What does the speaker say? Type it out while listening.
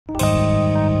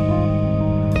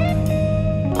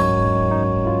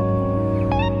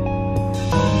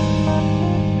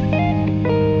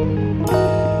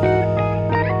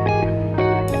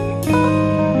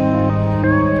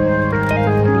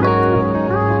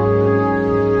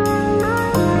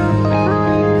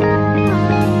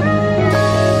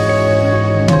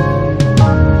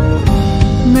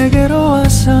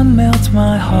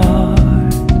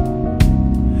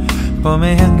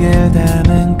봄의 향기를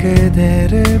담은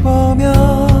그대를 보며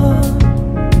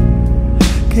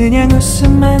그냥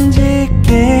웃음만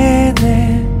짓게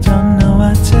돼. Don't know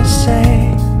what to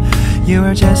say. You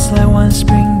were just like one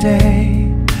spring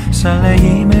day.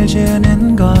 설레임을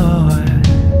주는 걸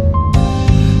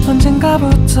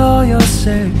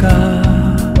언젠가부터였을까.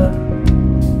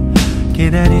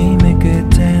 기다림의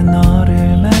끝에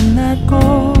너를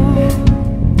만났고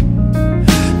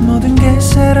모든 게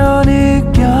새로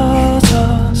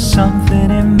느껴져.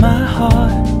 Something in my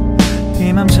heart.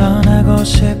 이 맘 전하고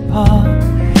싶어.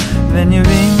 Then you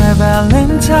ring my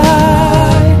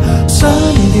valentine.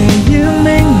 Sunny day you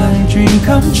make my dream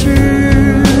come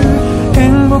true.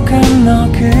 행복한 너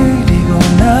그리고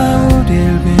나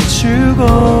우릴 비추고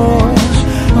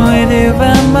With you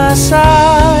by my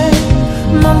side.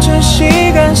 멈춘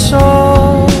시간 속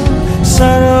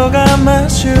서로가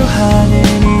마주하는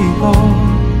이곳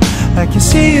I can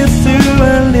see you through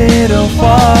a little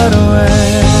far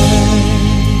away.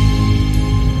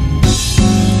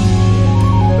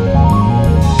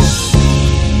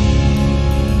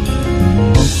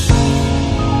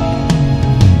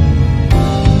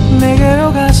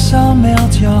 내게로 가서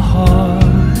melt your heart.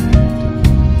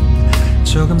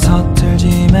 조금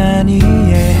서툴지만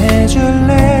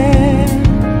이해해줄래.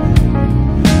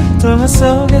 동화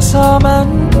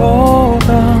속에서만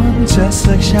보던 Just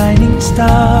like shining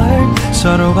star.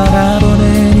 서로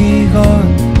바라보는 이곳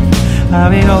I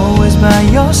will always by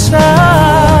your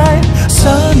side.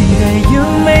 Sunny day you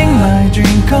make my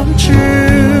dream come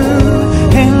true.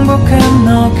 행복한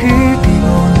너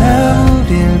그리고 나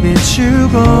우릴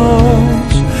비추고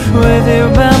With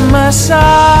you by my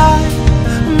side.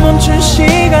 멈춘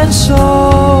시간 속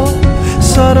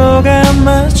서로가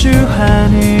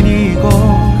마주하는 이곳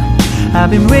I've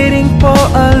been waiting for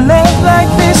a love like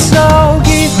this. So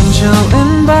기분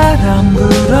좋은 바람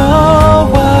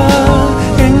불어와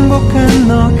행복한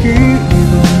너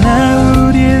그리고 나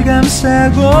우릴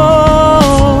감싸고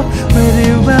With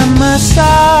you by my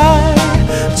side.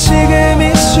 지금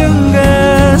이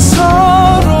순간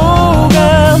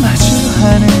서로가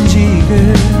마주하는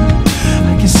지금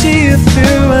I can see you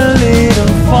through a little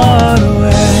far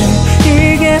away.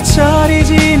 이게 철이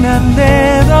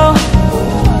지난데도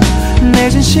내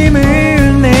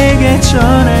진심을 내게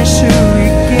전할 수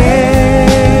있게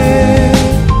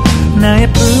나의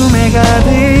품에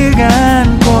가득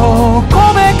안고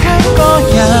고백할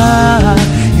거야.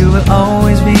 You will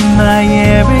always be my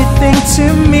everything to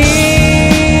me.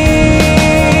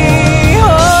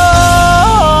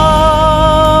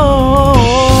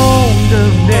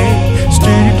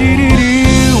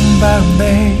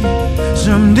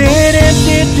 Some did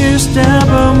it, stop,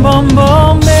 boom, boom,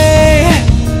 boom, babe.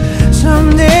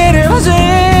 Some did it,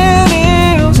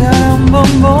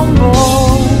 boom, boom,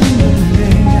 boom,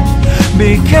 babe.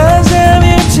 Because I'm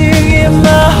here to give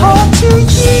my heart to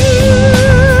you,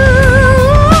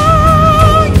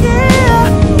 yeah.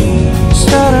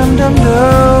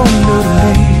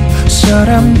 Sa-dum-dum-dum-dum-dum,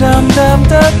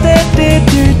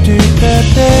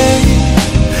 sa-dum-dum-dum-dum-dum-dum-dum.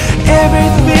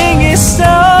 Everything is so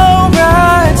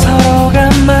right. 서로가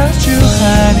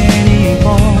마주하는 이곳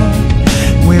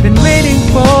We've been waiting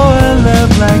for a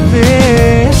love like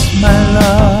this. My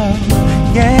love,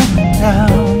 yeah,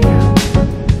 down.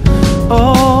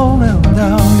 Oh, no,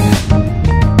 no.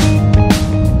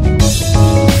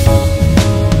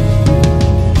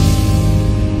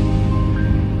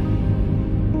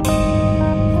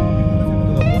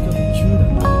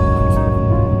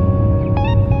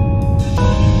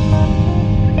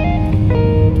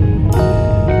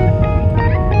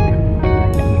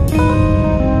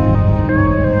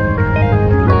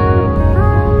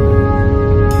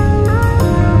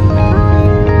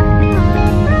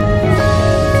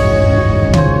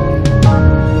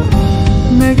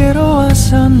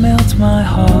 Melt my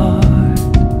heart.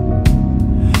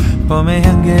 봄의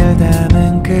향기를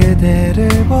담은 그대를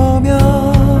보며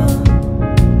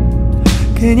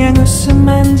그냥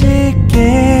웃음만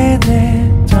짓게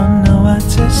돼. Don't know what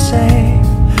to say.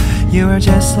 You were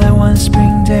just like one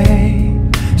spring day.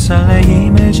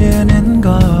 설레임을 주는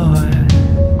걸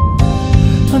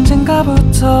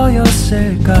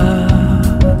언젠가부터였을까.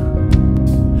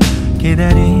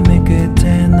 기다림의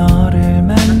끝에 너를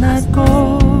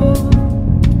만났고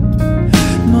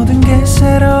모든 게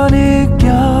새로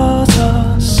느껴져.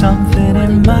 Something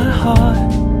in my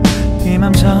heart. 이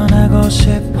맘 전하고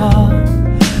싶어.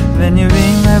 Then you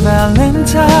ring my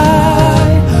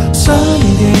valentine.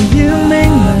 Sunny day you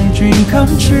make my dream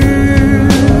come true.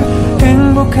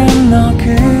 행복한 너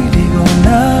그리고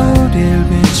나 우릴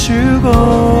비추고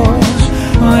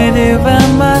With you by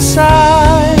my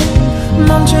side.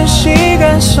 멈춘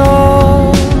시간 속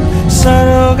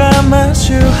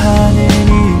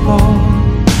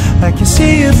can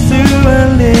see you through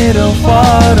a little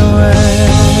far away.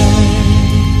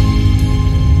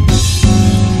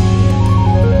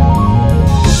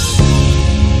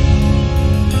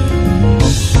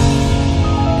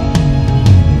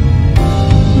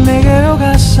 내게로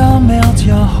가서 melt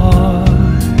your heart.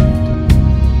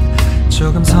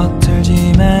 조금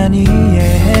서툴지만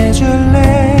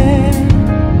이해해줄래.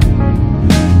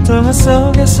 동화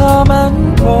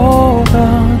속에서만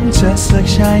보던 Just like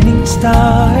shining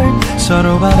star.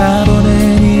 서로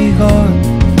바라보는 이곳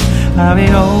I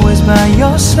will always by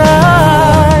your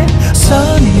side.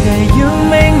 Sunny day you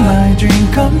make my dream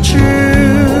come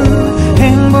true.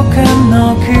 행복한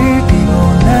너 그리고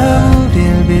나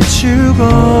우릴 비추고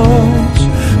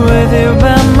With you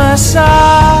by my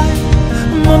side.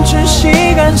 멈춘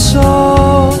시간 속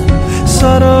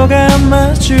서로가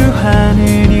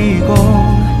마주하는 이곳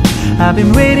I've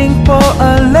been waiting for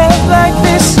a love like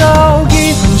this. So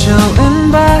기분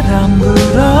좋은 바람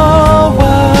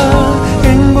불어와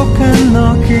행복한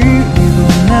너 그리고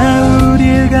나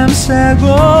우릴 감싸고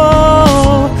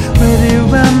With you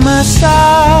by my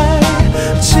side.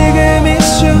 지금 이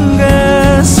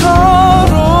순간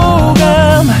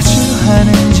서로가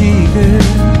마주하는 지금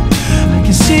I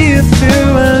can see you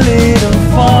through a little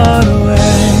far away.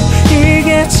 이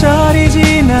계절이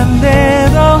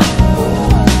지난데도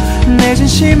내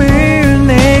진심을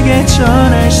내게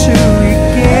전할 수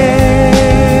있게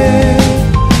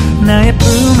나의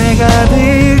품에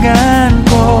가득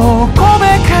안고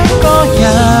고백할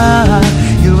거야.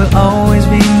 You will always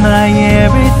be my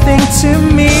everything to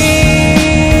me.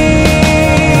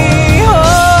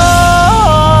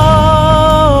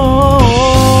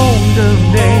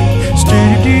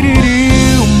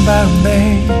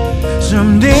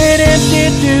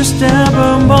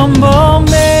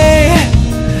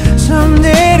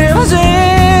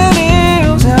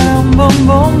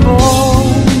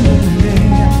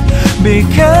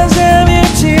 Because I'm here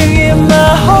to give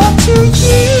my heart to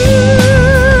you.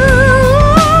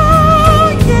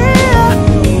 Yeah.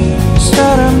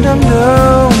 Saram dum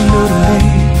dum dum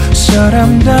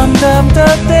saram dum dum da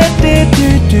da da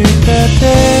da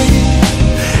da.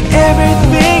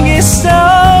 Everything is so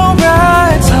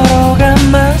right. 서로가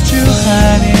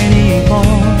마주하는 이곳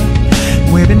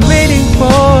We've been waiting for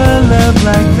a love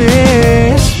like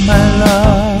this, my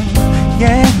love.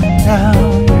 Yeah, now.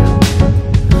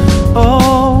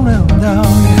 Oh, no, no,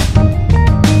 yeah.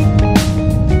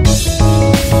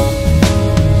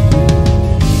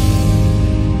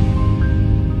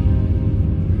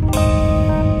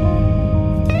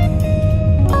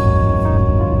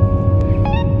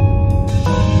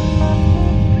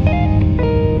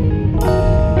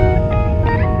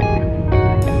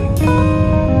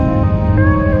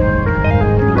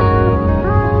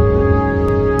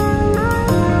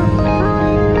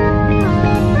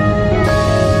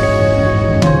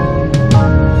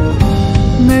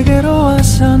 내게로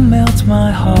와서 melt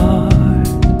my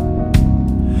heart.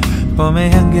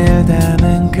 봄의 향기를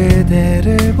담은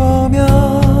그대를 보며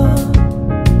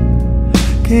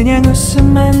그냥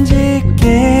웃음만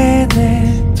짓게 돼.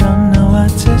 Don't know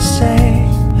what to say.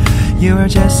 You are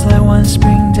just like one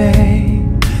spring day.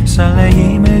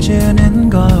 설레임을 주는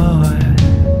걸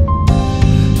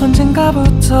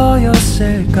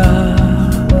언젠가부터였을까.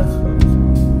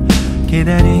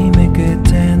 기다림의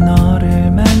끝에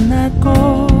너를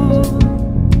만났고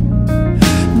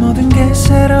모든 게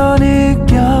새로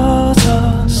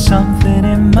느껴져. Something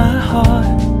in my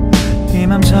heart. 이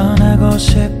맘 전하고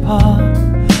싶어.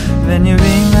 When you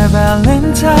ring my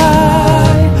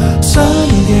valentine.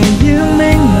 Sunny day you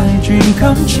make my dream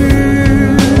come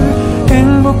true.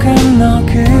 행복한 너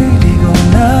그리고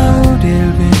나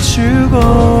우릴 비추고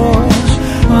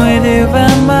With you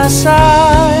by my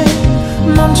side.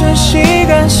 멈춘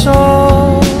시간 속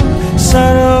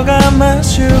서로가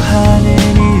마주하는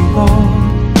이곳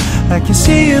I can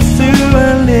see you through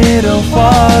a little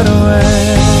far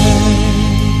away.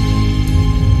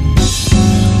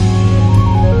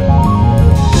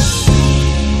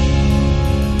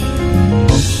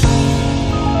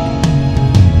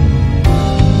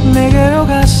 내게로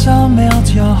가서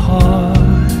melt your heart.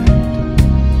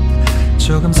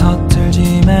 조금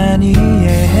서툴지만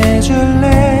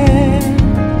이해해줄래.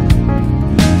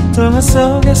 동화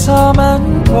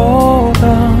속에서만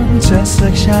보던 Just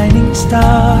like shining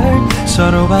star.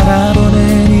 서로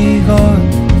바라보는 이곳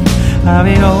I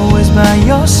will always by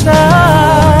your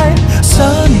side.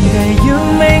 Sunny day you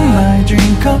make my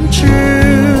dream come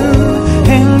true.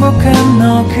 행복한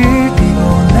너 그리고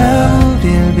나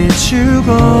우릴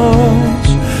비추고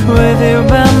With you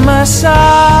by my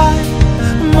side.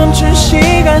 멈춘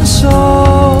시간 속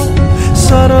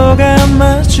서로가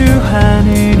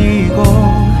마주하는 이곳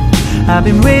I've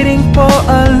been waiting for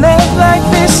a love like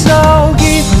this. So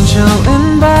기분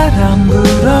좋은 바람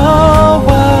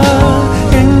불어와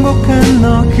행복한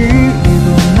너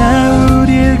그리고 나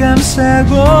우릴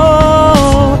감싸고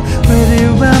With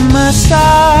you by my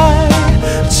side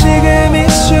지금 이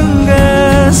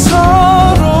순간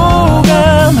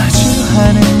서로가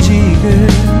마주하는 지금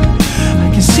I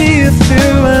can see you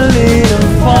through a little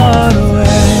far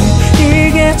away 이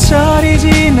계절이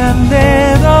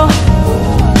지난데도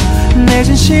내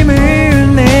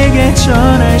진심을 내게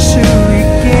전할 수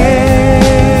있게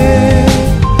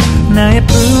나의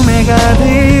품에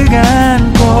가득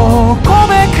안고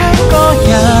고백할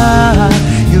거야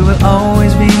You will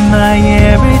always be my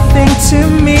everything to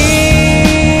me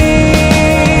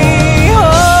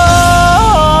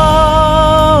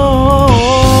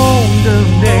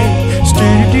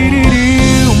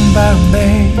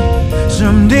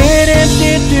Some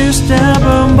didn't do stop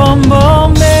boom boom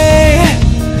boom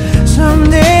Some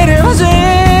didn't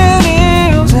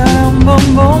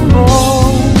boom boom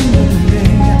boom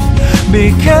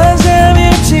Because I'm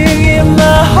here to give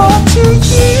my heart to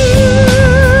you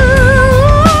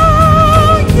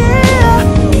Yeah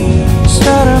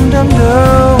Sa-dum dum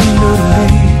dum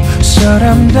dum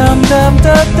Sa-dum dum dum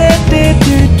da da da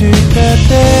da da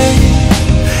da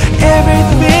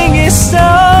Everything is so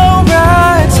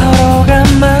right 서로가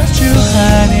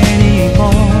마주하는 이곳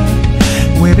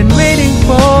We've been waiting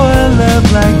for a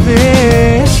love like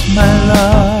this My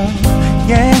love,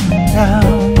 yeah,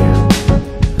 down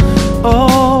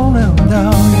Oh, no,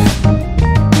 no,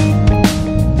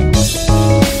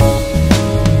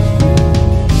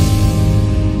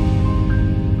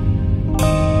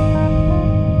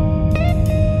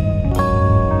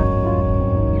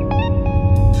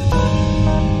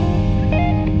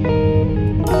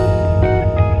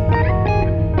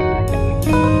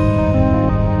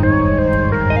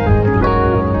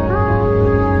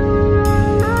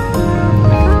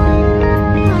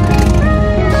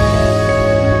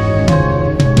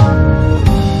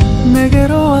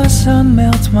 내게로 와서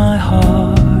melt my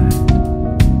heart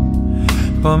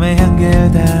봄의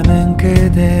향기를 담은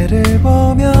그대를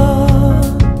보며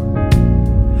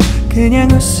그냥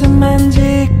웃음만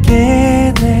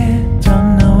짓게 돼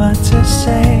Don't know what to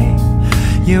say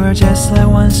You are just like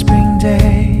one spring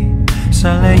day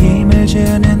설레임을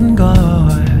주는 걸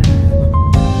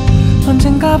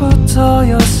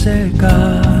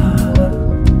언젠가부터였을까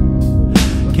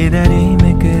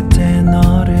기다림의 끝에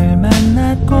너를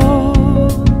만났고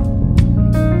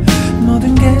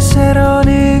모든 게 새로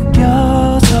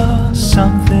느껴져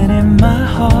Something in my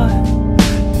heart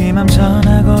이 맘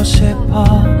전하고 싶어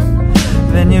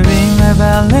Then you ring my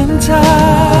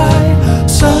valentine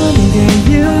Sunny day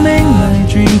you make my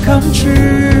dream come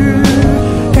true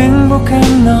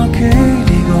행복한 너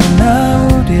그리고 나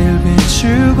우릴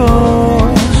비추고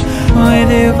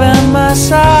With you by my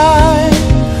side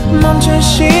멈춘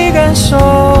시간 속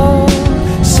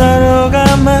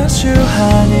서로가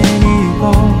마주하는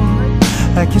이곳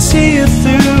I can see you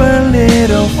through a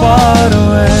little far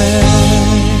away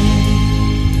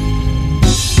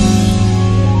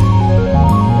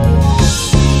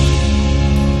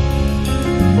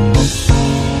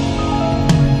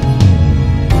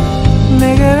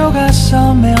내게로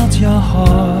가서 melt your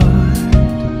heart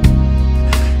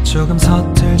조금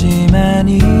서툴지만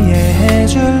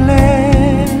이해해줄래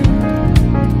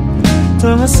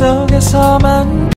동화 속에서만